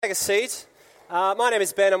take a seat. My name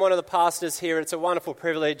is Ben. I'm one of the pastors here. It's a wonderful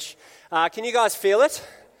privilege. Can you guys feel it?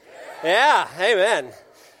 Yeah, amen.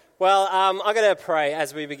 Well, I'm going to pray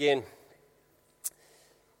as we begin.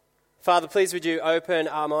 Father, please would you open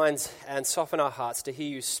our minds and soften our hearts to hear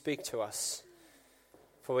you speak to us.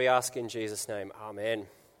 For we ask in Jesus' name, amen.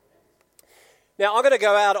 Now, I'm going to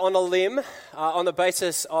go out on a limb on the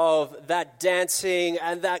basis of that dancing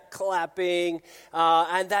and that clapping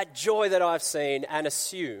and that joy that I've seen and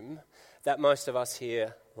assume that most of us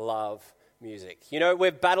here love music. You know,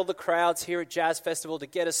 we've battled the crowds here at Jazz Festival to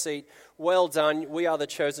get a seat. Well done. We are the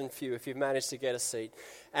chosen few if you've managed to get a seat.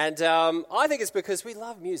 And I think it's because we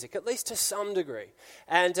love music, at least to some degree.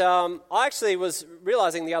 And I actually was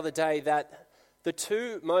realizing the other day that the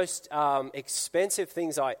two most expensive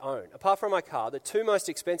things I own, apart from my car, the two most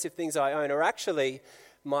expensive things I own are actually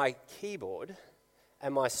my keyboard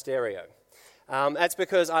and my stereo. That's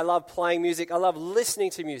because I love playing music. I love listening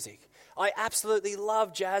to music. I absolutely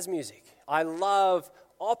love jazz music. I love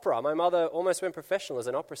opera. My mother almost went professional as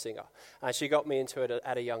an opera singer. She got me into it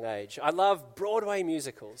at a young age. I love Broadway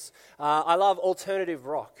musicals. I love alternative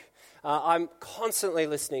rock. I'm constantly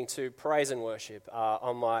listening to praise and worship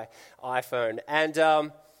on my iPhone.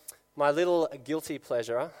 And my little guilty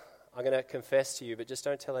pleasure, I'm going to confess to you, but just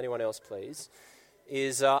don't tell anyone else, please,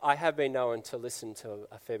 is I have been known to listen to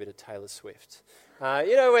a fair bit of Taylor Swift.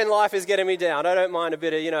 You know, when life is getting me down, I don't mind a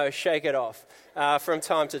bit of, shake it off from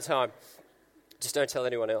time to time. Just don't tell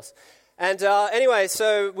anyone else. And anyway,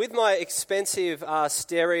 so with my expensive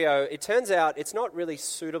stereo, it turns out it's not really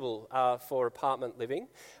suitable for apartment living.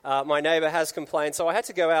 My neighbour has complained, so I had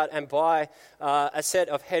to go out and buy a set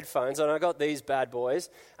of headphones, and I got these bad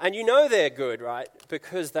boys. And you know they're good, right?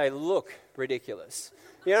 Because they look ridiculous.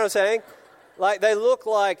 You know what I'm saying? Like, they look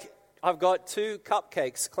like I've got two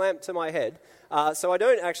cupcakes clamped to my head. So I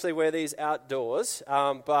don't actually wear these outdoors,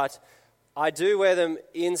 but I do wear them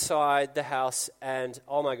inside the house, and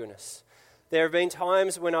oh my goodness. There have been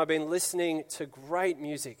times when I've been listening to great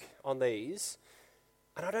music on these,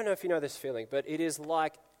 and I don't know if you know this feeling, but it is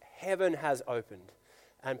like heaven has opened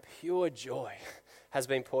and pure joy has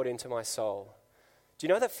been poured into my soul. Do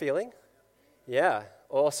you know that feeling? Yeah,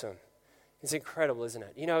 awesome. It's incredible, isn't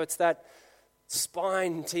it? It's that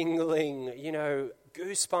spine-tingling,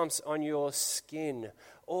 goosebumps on your skin,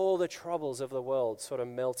 all the troubles of the world sort of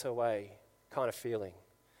melt away kind of feeling.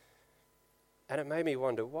 And it made me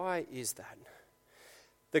wonder, why is that?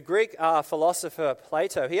 The Greek philosopher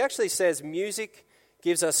Plato, he actually says music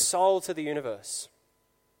gives a soul to the universe.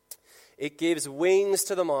 It gives wings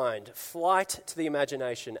to the mind, flight to the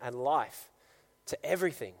imagination, and life to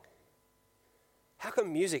everything. How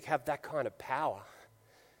can music have that kind of power?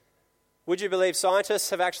 Would you believe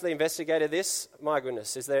scientists have actually investigated this? My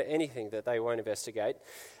goodness, is there anything that they won't investigate?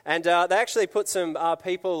 And they actually put some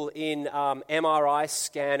people in MRI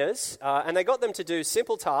scanners, and they got them to do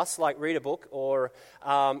simple tasks like read a book or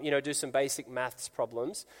do some basic maths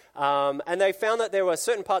problems. And they found that there were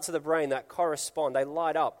certain parts of the brain that correspond, they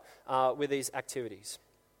light up with these activities.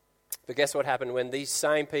 But guess what happened when these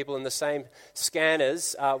same people in the same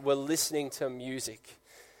scanners were listening to music?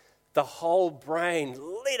 The whole brain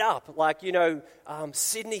lit up like,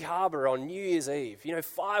 Sydney Harbour on New Year's Eve,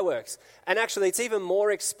 fireworks. And actually, it's even more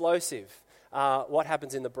explosive what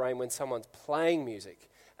happens in the brain when someone's playing music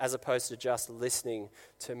as opposed to just listening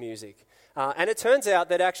to music. And it turns out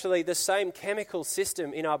that actually the same chemical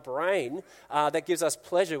system in our brain that gives us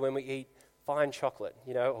pleasure when we eat fine chocolate,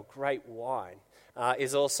 or great wine,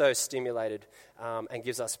 is also stimulated and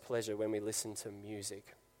gives us pleasure when we listen to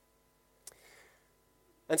music.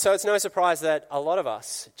 And so it's no surprise that a lot of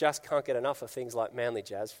us just can't get enough of things like Manly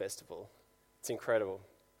Jazz Festival. It's incredible.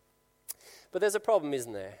 But there's a problem,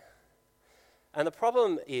 isn't there? And the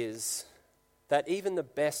problem is that even the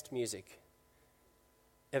best music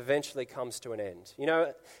eventually comes to an end.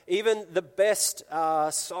 Even the best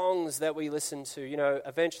songs that we listen to,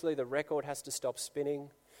 eventually the record has to stop spinning,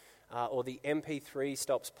 or the MP3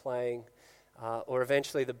 stops playing, or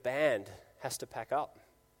eventually the band has to pack up.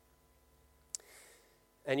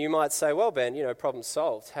 And you might say, well, Ben, problem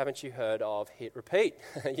solved. Haven't you heard of hit repeat?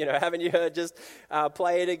 Haven't you heard just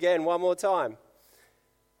play it again one more time?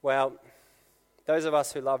 Well, those of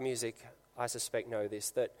us who love music, I suspect know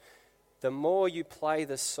this, that the more you play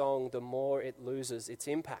the song, the more it loses its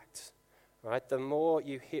impact, right? The more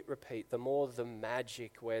you hit repeat, the more the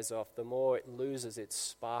magic wears off, the more it loses its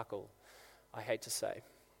sparkle, I hate to say.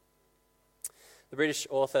 The British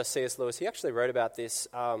author C.S. Lewis, he actually wrote about this.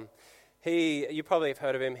 You probably have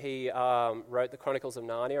heard of him. He wrote the Chronicles of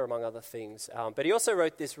Narnia, among other things. But he also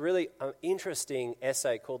wrote this really interesting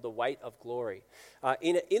essay called The Weight of Glory.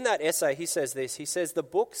 In that essay, he says this. He says, the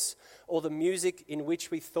books or the music in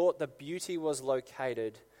which we thought the beauty was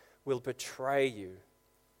located will betray you.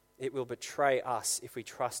 It will betray us if we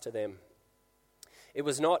trust to them. It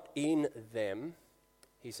was not in them,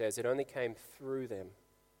 he says. It only came through them.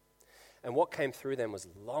 And what came through them was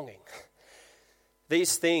longing.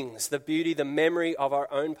 These things, the beauty, the memory of our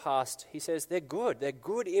own past, he says, they're good. They're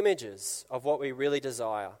good images of what we really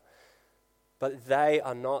desire. But they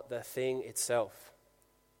are not the thing itself.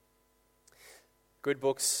 Good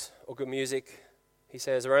books or good music, he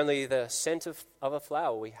says, are only the scent of a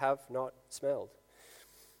flower we have not smelled.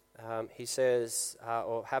 He says,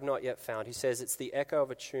 or have not yet found. He says, it's the echo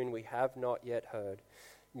of a tune we have not yet heard.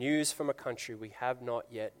 News from a country we have not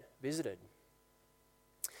yet visited.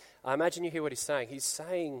 I imagine you hear what he's saying. He's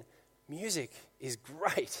saying music is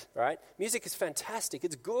great, right? Music is fantastic.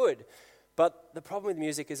 It's good. But the problem with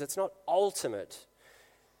music is it's not ultimate.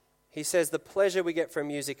 He says the pleasure we get from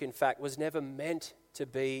music, in fact, was never meant to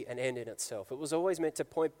be an end in itself. It was always meant to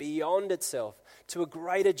point beyond itself to a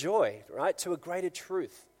greater joy, right? To a greater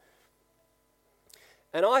truth.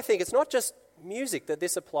 And I think it's not just music that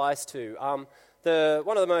this applies to.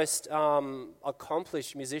 One of the most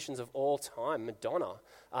accomplished musicians of all time, Madonna,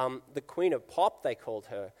 the queen of pop, they called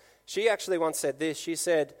her. She actually once said this. She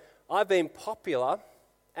said, I've been popular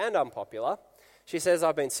and unpopular. She says,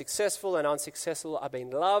 I've been successful and unsuccessful. I've been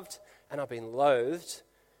loved and I've been loathed.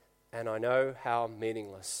 And I know how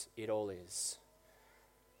meaningless it all is.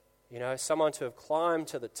 You know, someone to have climbed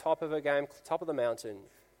to the top of her game, top of the mountain,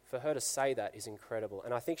 for her to say that is incredible.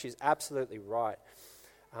 And I think she's absolutely right.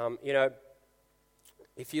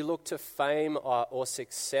 If you look to fame or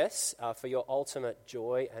success for your ultimate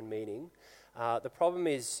joy and meaning, the problem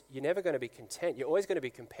is you're never going to be content. You're always going to be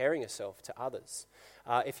comparing yourself to others.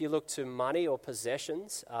 If you look to money or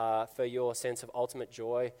possessions for your sense of ultimate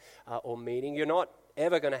joy or meaning, you're not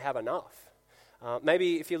ever going to have enough.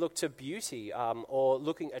 Maybe if you look to beauty or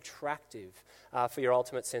looking attractive for your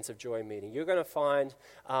ultimate sense of joy and meaning, you're going to find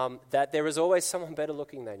that there is always someone better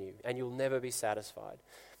looking than you, and you'll never be satisfied.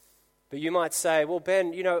 But you might say, well,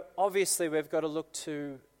 Ben, obviously we've got to look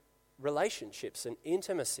to relationships and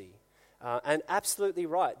intimacy. And absolutely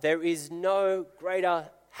right. There is no greater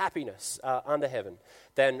happiness under heaven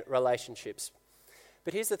than relationships.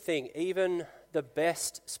 But here's the thing. Even the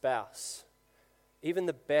best spouse, even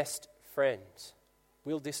the best friend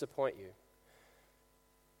will disappoint you.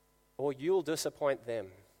 Or you'll disappoint them.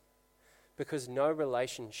 Because no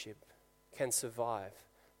relationship can survive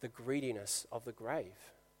the greediness of the grave.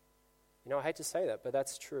 I hate to say that, but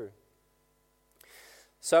that's true.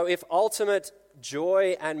 So if ultimate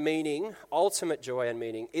joy and meaning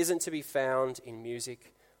isn't to be found in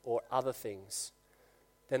music or other things,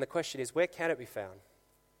 then the question is, where can it be found?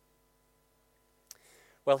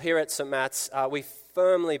 Well, here at St. Matt's, we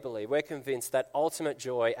firmly believe, we're convinced that ultimate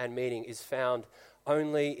joy and meaning is found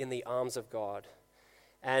only in the arms of God.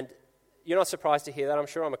 And you're not surprised to hear that. I'm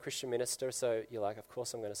sure I'm a Christian minister, so you're like, of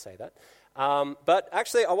course I'm going to say that. But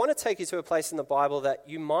actually, I want to take you to a place in the Bible that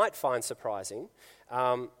you might find surprising,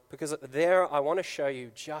 because there I want to show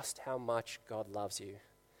you just how much God loves you.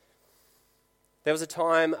 There was a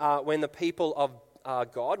time when the people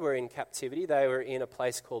of God were in captivity. They were in a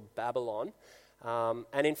place called Babylon.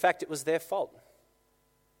 And in fact, it was their fault.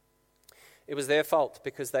 It was their fault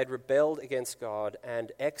because they'd rebelled against God,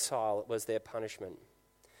 and exile was their punishment.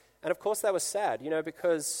 And of course they were sad,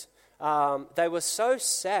 because they were so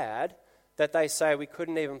sad that they say we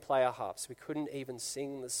couldn't even play our harps. We couldn't even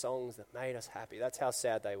sing the songs that made us happy. That's how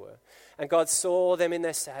sad they were. And God saw them in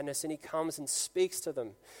their sadness, and he comes and speaks to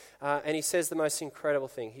them. And he says the most incredible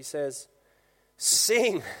thing. He says,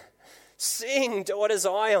 sing, daughter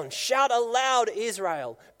Zion. Shout aloud,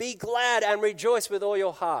 Israel. Be glad and rejoice with all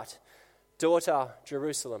your heart, daughter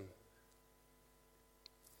Jerusalem.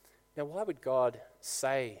 Now, why would God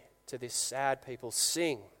say to this sad people,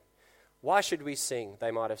 sing? Why should we sing,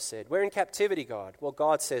 they might have said. We're in captivity, God. Well,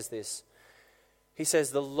 God says this. He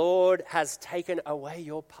says, the Lord has taken away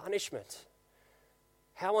your punishment.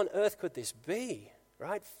 How on earth could this be,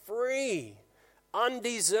 right? Free,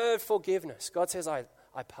 undeserved forgiveness. God says, I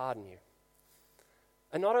pardon you.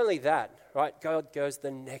 And not only that, right? God goes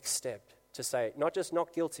the next step to say, not just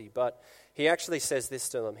not guilty, but he actually says this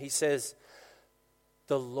to them. He says,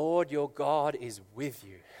 the Lord your God is with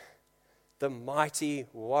you, the mighty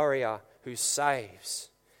warrior who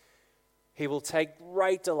saves. He will take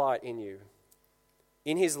great delight in you.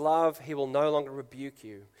 In his love, he will no longer rebuke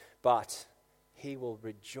you, but he will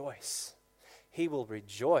rejoice. He will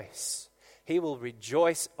rejoice He will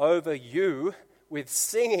rejoice over you with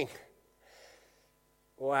singing.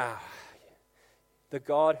 Wow. The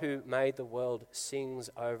God who made the world sings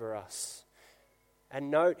over us. And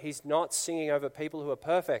note, he's not singing over people who are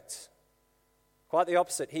perfect. Quite the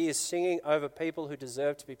opposite. He is singing over people who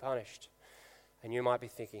deserve to be punished. And you might be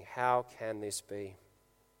thinking, how can this be?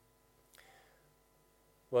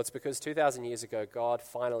 Well, it's because 2,000 years ago, God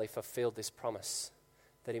finally fulfilled this promise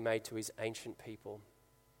that he made to his ancient people.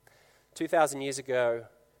 2,000 years ago,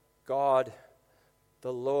 God,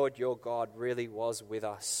 the Lord your God, really was with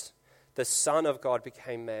us. The Son of God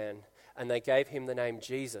became man, and they gave him the name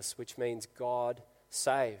Jesus, which means God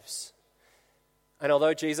saves. And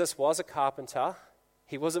although Jesus was a carpenter,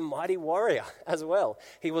 he was a mighty warrior as well.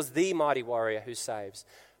 He was the mighty warrior who saves.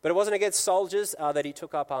 But it wasn't against soldiers that he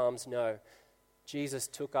took up arms. No, Jesus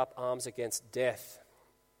took up arms against death.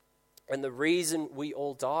 And the reason we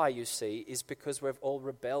all die, you see, is because we've all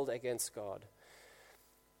rebelled against God.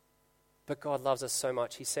 But God loves us so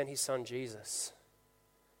much, he sent his son Jesus.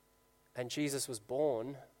 And Jesus was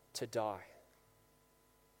born to die.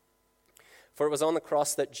 For it was on the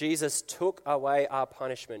cross that Jesus took away our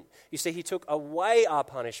punishment. You see, he took away our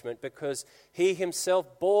punishment because he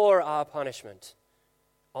himself bore our punishment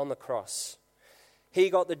on the cross. He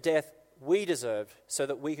got the death we deserved so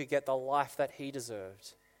that we could get the life that he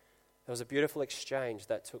deserved. There was a beautiful exchange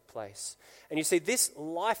that took place. And you see, this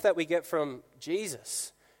life that we get from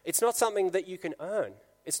Jesus, it's not something that you can earn.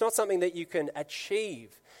 It's not something that you can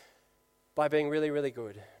achieve by being really, really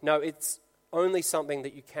good. No, it's only something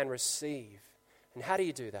that you can receive. And how do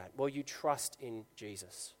you do that? Well, you trust in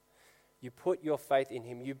Jesus. You put your faith in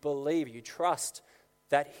him. You believe, you trust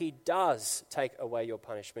that he does take away your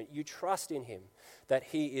punishment. You trust in him, that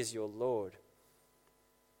he is your Lord.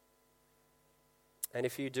 And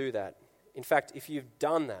if you do that, in fact, if you've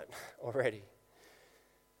done that already,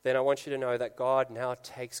 then I want you to know that God now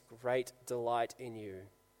takes great delight in you.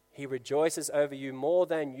 He rejoices over you more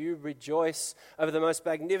than you rejoice over the most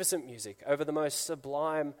magnificent music, over the most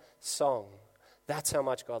sublime song. That's how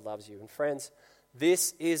much God loves you. And friends,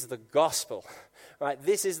 this is the gospel, right?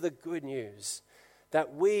 This is the good news,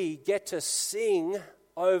 that we get to sing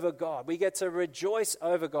over God. We get to rejoice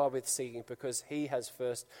over God with singing because he has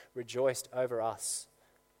first rejoiced over us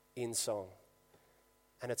in song.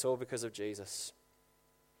 And it's all because of Jesus.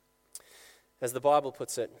 As the Bible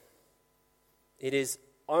puts it, it is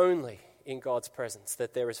only in God's presence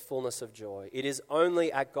that there is fullness of joy. It is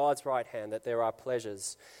only at God's right hand that there are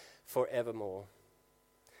pleasures forevermore.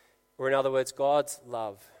 Or in other words, God's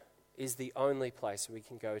love is the only place we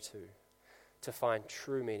can go to find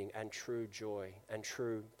true meaning and true joy and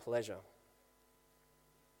true pleasure.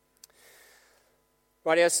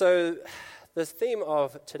 Right, so the theme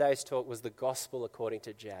of today's talk was the gospel according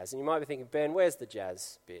to jazz. And you might be thinking, Ben, where's the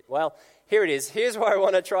jazz bit? Well, here it is. Here's where I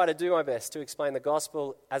want to try to do my best to explain the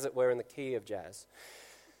gospel, as it were, in the key of jazz.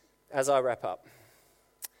 As I wrap up.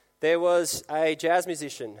 There was a jazz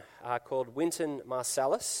musician called Wynton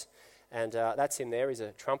Marsalis, and that's him there. He's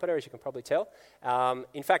a trumpeter, as you can probably tell.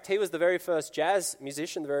 In fact, he was the very first jazz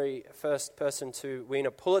musician, the very first person to win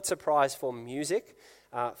a Pulitzer Prize for music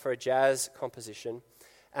for a jazz composition.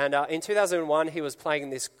 And in 2001, he was playing in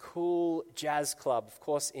this cool jazz club, of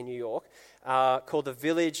course, in New York, called the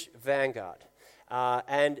Village Vanguard.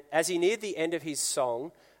 And as he neared the end of his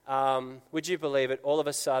song, would you believe it, all of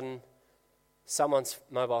a sudden, someone's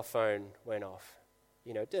mobile phone went off.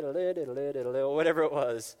 You know, or whatever it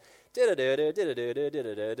was.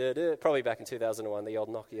 Probably back in 2001, the old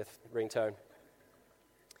Nokia ringtone.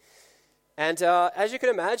 And as you can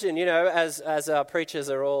imagine, you know, as preachers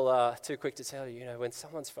are all too quick to tell you, you know, when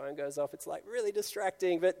someone's phone goes off, it's like really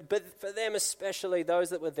distracting. But for them especially, those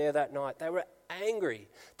that were there that night, they were angry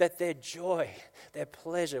that their joy, their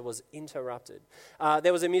pleasure was interrupted.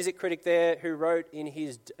 There was a music critic there who wrote in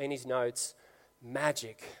his notes,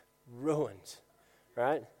 "Magic ruined,"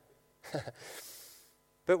 right?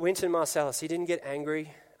 But Wynton Marsalis, he didn't get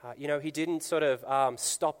angry. He didn't sort of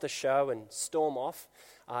stop the show and storm off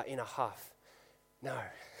in a huff. No,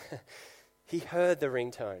 he heard the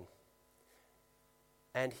ringtone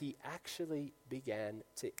and he actually began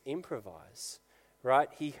to improvise, right?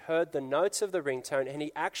 He heard the notes of the ringtone and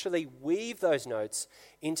he actually weaved those notes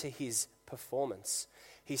into his performance.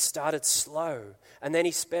 He started slow and then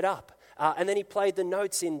he sped up. And then he played the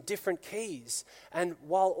notes in different keys. And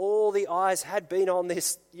while all the eyes had been on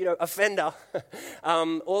this, offender,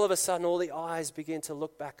 all of a sudden all the eyes begin to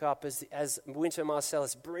look back up as Wynton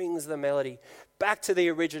Marsalis brings the melody back to the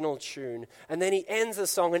original tune. And then he ends the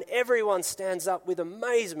song and everyone stands up with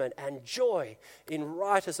amazement and joy in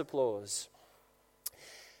riotous applause.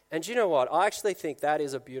 And do you know what? I actually think that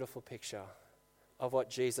is a beautiful picture of what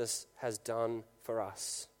Jesus has done for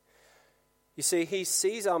us. You see, he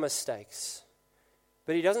sees our mistakes,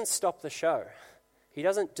 but he doesn't stop the show. He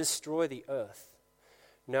doesn't destroy the earth.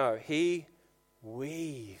 No, he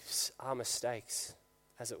weaves our mistakes,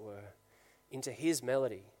 as it were, into his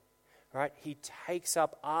melody. Right? He takes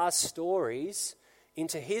up our stories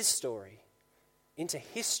into his story, into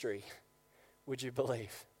history, would you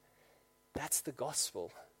believe? That's the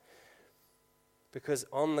gospel. Because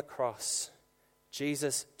on the cross,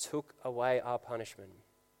 Jesus took away our punishment.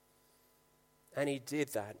 And he did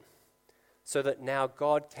that so that now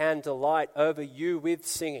God can delight over you with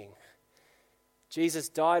singing. Jesus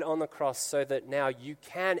died on the cross so that now you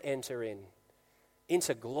can enter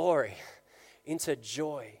into glory, into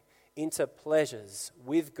joy, into pleasures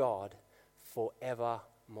with God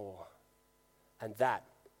forevermore. And that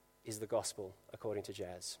is the gospel according to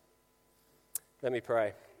Jazz. Let me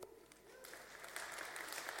pray.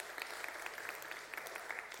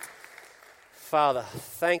 Father,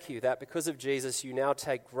 thank you that because of Jesus, you now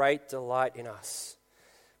take great delight in us.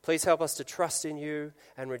 Please help us to trust in you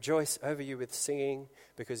and rejoice over you with singing,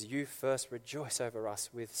 because you first rejoice over us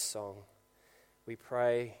with song. We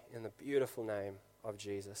pray in the beautiful name of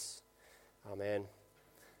Jesus. Amen.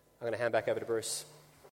 I'm going to hand back over to Bruce.